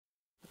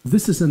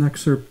This is an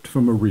excerpt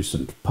from a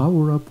recent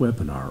Power Up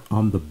webinar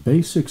on the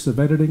basics of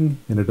editing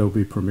in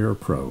Adobe Premiere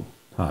Pro.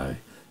 Hi,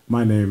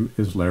 my name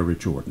is Larry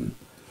Jordan.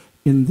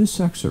 In this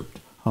excerpt,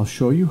 I'll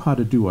show you how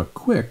to do a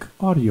quick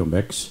audio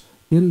mix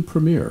in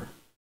Premiere.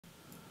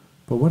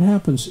 But what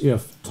happens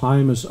if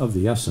time is of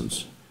the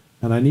essence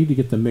and I need to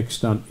get the mix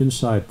done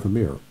inside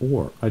Premiere,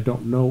 or I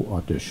don't know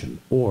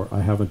Audition, or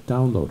I haven't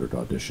downloaded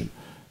Audition?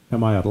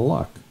 Am I out of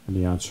luck? And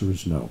the answer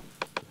is no.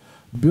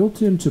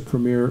 Built into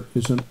Premiere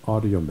is an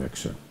audio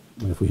mixer.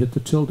 And if we hit the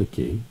tilde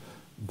key,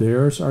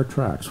 there's our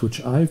tracks,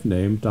 which I've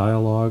named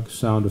dialogue,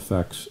 sound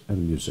effects,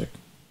 and music.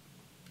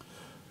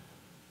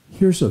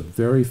 Here's a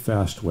very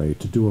fast way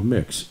to do a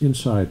mix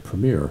inside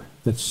Premiere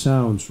that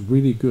sounds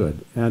really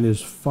good and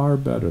is far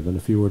better than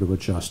if you were to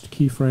adjust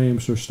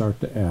keyframes or start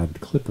to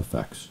add clip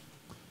effects.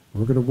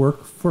 We're going to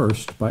work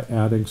first by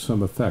adding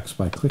some effects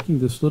by clicking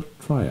this little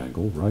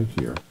triangle right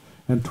here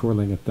and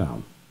twirling it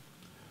down.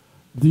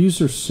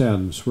 These are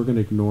sends. We're going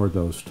to ignore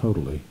those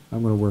totally.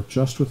 I'm going to work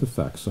just with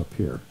effects up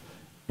here.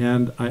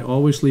 And I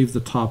always leave the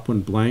top one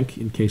blank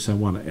in case I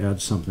want to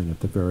add something at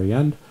the very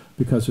end,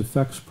 because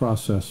effects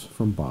process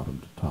from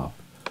bottom to top.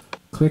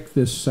 Click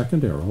this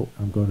second arrow.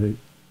 I'm going to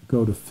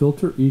go to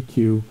Filter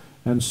EQ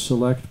and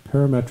select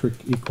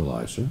Parametric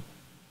Equalizer.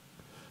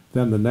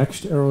 Then the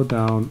next arrow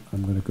down,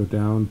 I'm going to go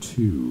down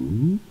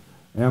to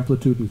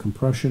Amplitude and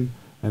Compression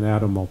and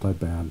add a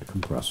multiband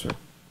compressor.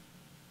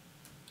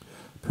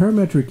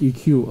 Parametric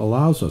EQ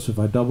allows us, if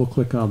I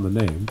double-click on the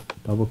name,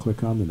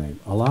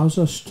 allows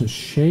us to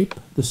shape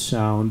the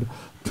sound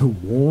to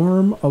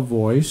warm a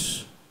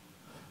voice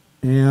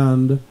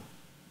and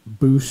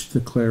boost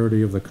the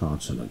clarity of the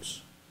consonants.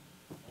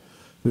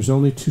 There's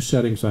only two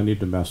settings I need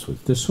to mess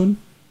with, this one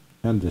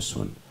and this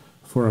one.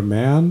 For a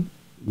man,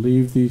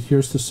 leave these,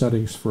 here's the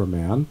settings for a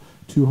man,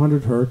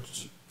 200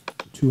 Hertz,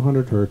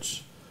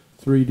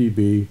 3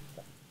 dB,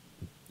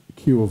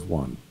 Q of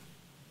 1.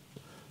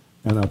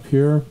 And up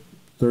here,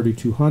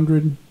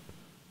 3200,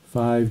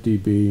 5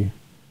 dB,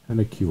 and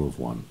a Q of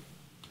 1.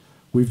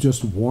 We've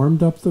just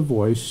warmed up the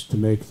voice to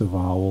make the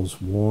vowels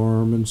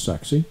warm and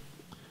sexy,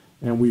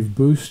 and we've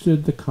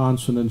boosted the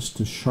consonants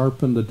to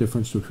sharpen the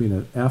difference between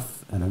an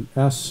F and an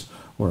S,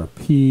 or a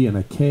P and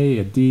a K,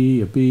 a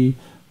D, a B.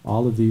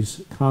 All of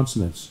these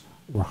consonants,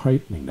 we're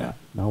heightening that.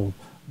 Now,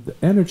 the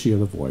energy of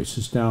the voice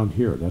is down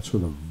here. That's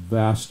where the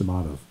vast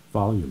amount of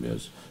volume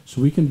is. So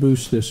we can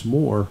boost this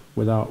more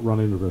without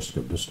running the risk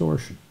of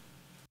distortion.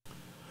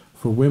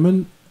 For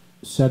women,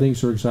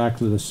 settings are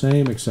exactly the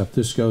same, except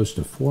this goes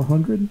to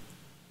 400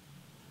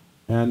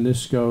 and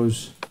this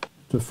goes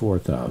to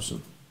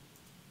 4000.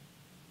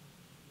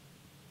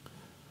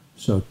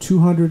 So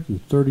 200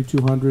 and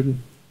 3200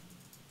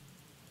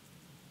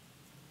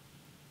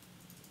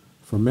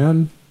 for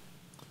men,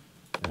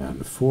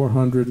 and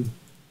 400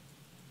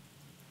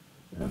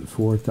 and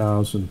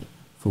 4000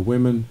 for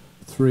women,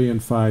 3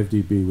 and 5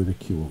 dB with a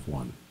Q of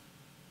 1.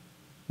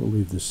 We'll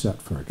leave this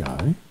set for a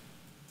guy.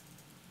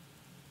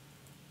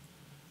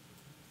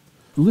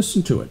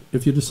 Listen to it.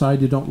 If you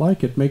decide you don't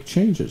like it, make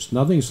changes.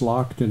 Nothing's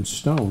locked in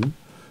stone,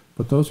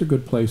 but those are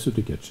good places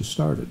to get you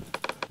started.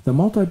 The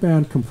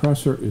multiband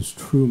compressor is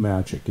true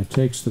magic. It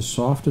takes the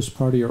softest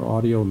part of your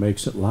audio and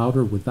makes it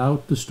louder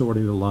without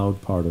distorting the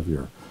loud part of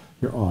your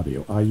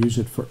audio. I use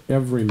it for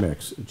every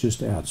mix. It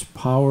just adds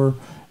power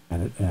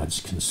and it adds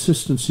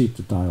consistency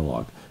to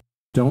dialogue.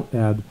 Don't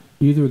add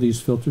either of these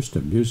filters to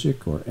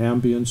music or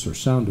ambience or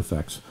sound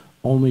effects.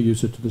 Only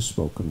use it to the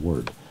spoken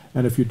word.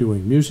 And if you're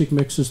doing music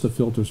mixes, the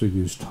filters are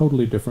used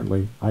totally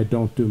differently. I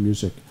don't do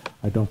music.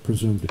 I don't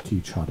presume to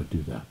teach how to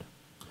do that.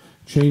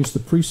 Change the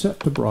preset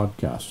to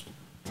broadcast.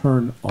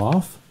 Turn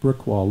off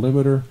brick wall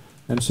limiter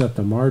and set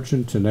the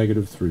margin to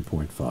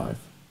 -3.5.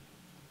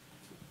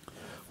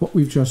 What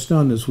we've just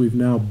done is we've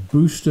now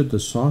boosted the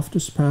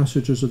softest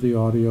passages of the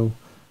audio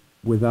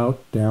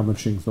without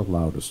damaging the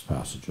loudest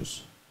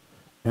passages.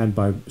 And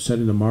by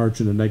setting the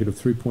margin to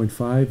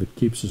 -3.5, it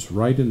keeps us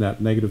right in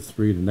that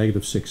 -3 to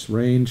 -6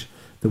 range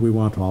that we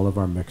want all of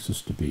our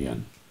mixes to be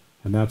in.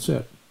 And that's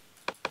it.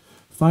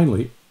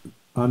 Finally,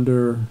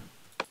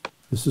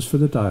 this is for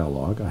the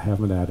dialogue. I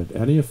haven't added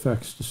any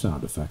effects to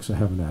sound effects. I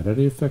haven't added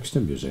any effects to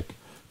music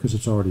because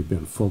it's already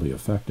been fully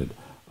affected.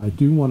 I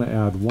do want to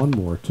add one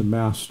more to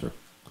master.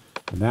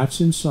 And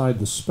that's inside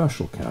the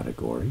special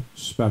category,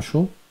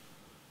 special,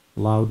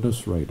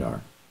 loudness radar.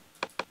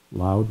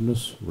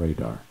 Loudness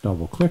radar.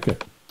 Double click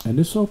it. And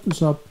this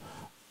opens up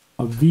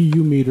a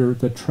VU meter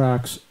that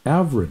tracks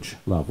average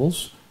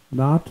levels,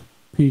 not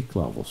peak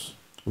levels.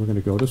 We're going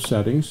to go to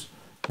settings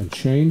and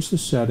change the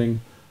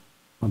setting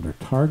under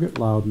target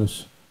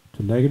loudness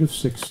to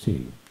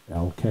 -16,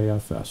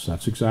 LKFS.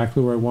 That's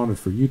exactly where I want it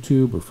for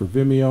YouTube or for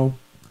Vimeo.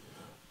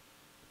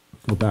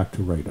 Go back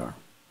to radar.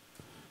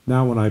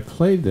 Now when I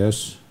play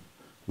this,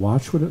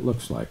 watch what it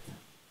looks like.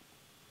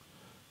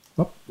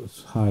 Oh,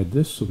 let's hide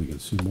this so we can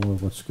see more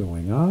of what's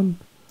going on.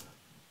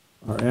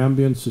 Our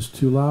ambience is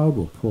too loud,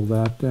 we'll pull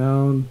that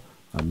down.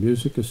 Our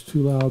music is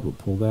too loud, we'll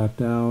pull that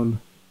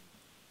down.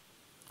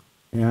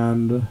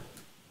 And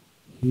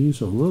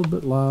he's a little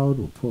bit loud,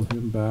 we'll pull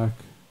him back.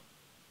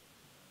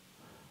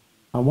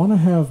 I want to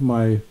have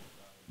my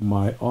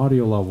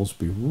audio levels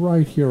be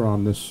right here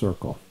on this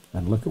circle.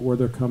 And look at where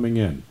they're coming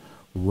in,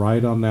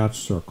 right on that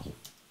circle.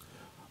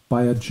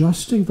 By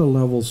adjusting the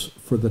levels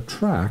for the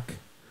track,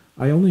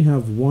 I only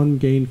have one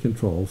gain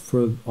control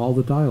for all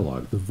the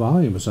dialogue. The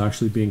volume is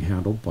actually being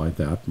handled by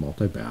that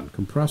multiband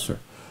compressor.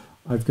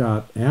 I've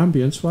got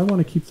ambient, so I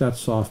want to keep that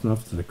soft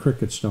enough that the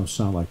crickets don't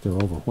sound like they're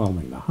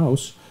overwhelming the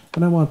house.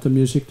 And I want the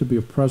music to be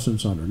a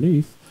presence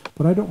underneath,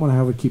 but I don't want to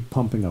have it keep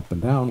pumping up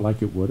and down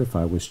like it would if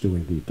I was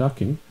doing the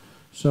ducking.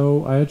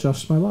 So I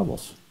adjust my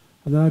levels,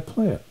 and then I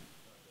play it.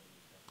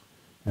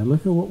 And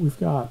look at what we've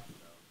got.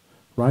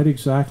 Right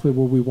exactly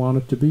where we want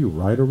it to be,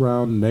 right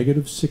around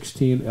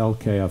 -16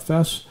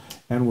 LKFS,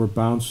 and we're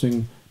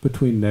bouncing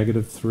between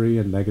 -3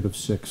 and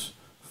 -6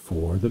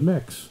 for the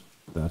mix.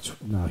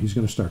 Now he's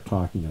going to start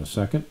talking in a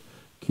second.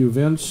 Cue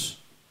Vince.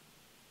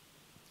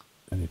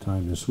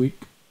 Anytime this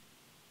week.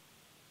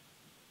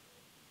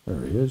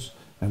 There he is.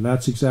 And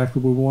that's exactly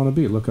where we want to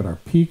be. Look at our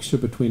peaks are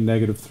between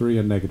 -3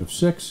 and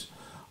 -6.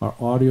 Our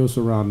audio's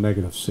around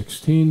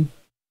 -16.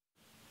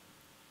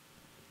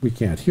 We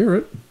can't hear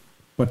it,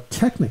 but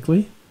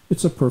technically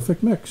it's a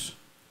perfect mix,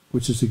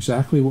 which is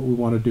exactly what we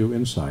want to do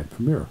inside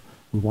Premiere.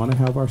 We want to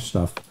have our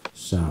stuff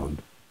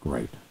sound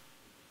great.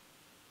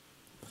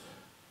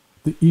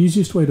 The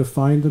easiest way to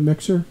find the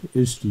mixer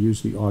is to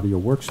use the audio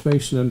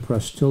workspace and then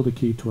press tilde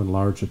key to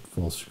enlarge it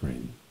full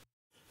screen.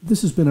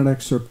 This has been an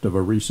excerpt of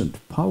a recent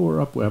Power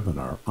Up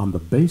webinar on the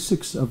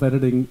basics of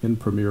editing in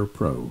Premiere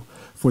Pro.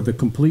 For the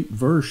complete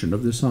version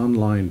of this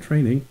online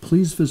training,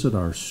 please visit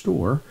our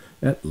store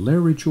at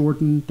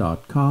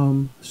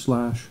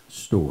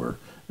larryjordan.com/store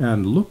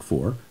and look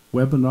for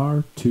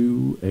Webinar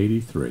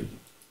 283.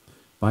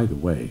 By the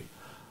way,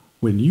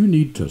 when you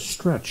need to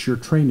stretch your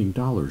training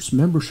dollars,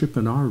 membership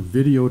in our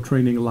video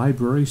training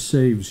library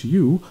saves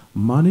you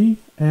money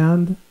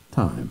and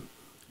time.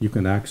 You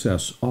can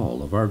access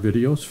all of our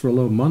videos for a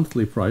low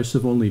monthly price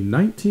of only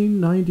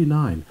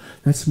 $19.99.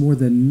 That's more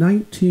than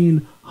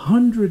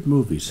 1,900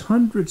 movies,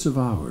 hundreds of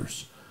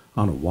hours,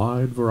 on a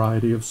wide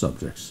variety of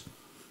subjects.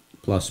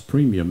 Plus,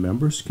 premium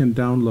members can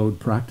download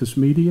practice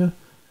media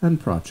and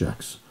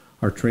projects.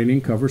 Our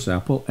training covers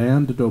Apple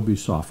and Adobe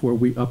software.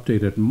 We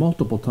update it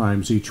multiple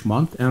times each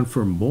month. And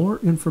for more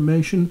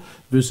information,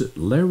 visit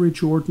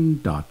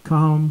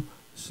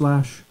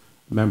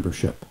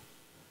larryjordan.com/membership.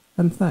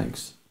 And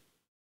thanks.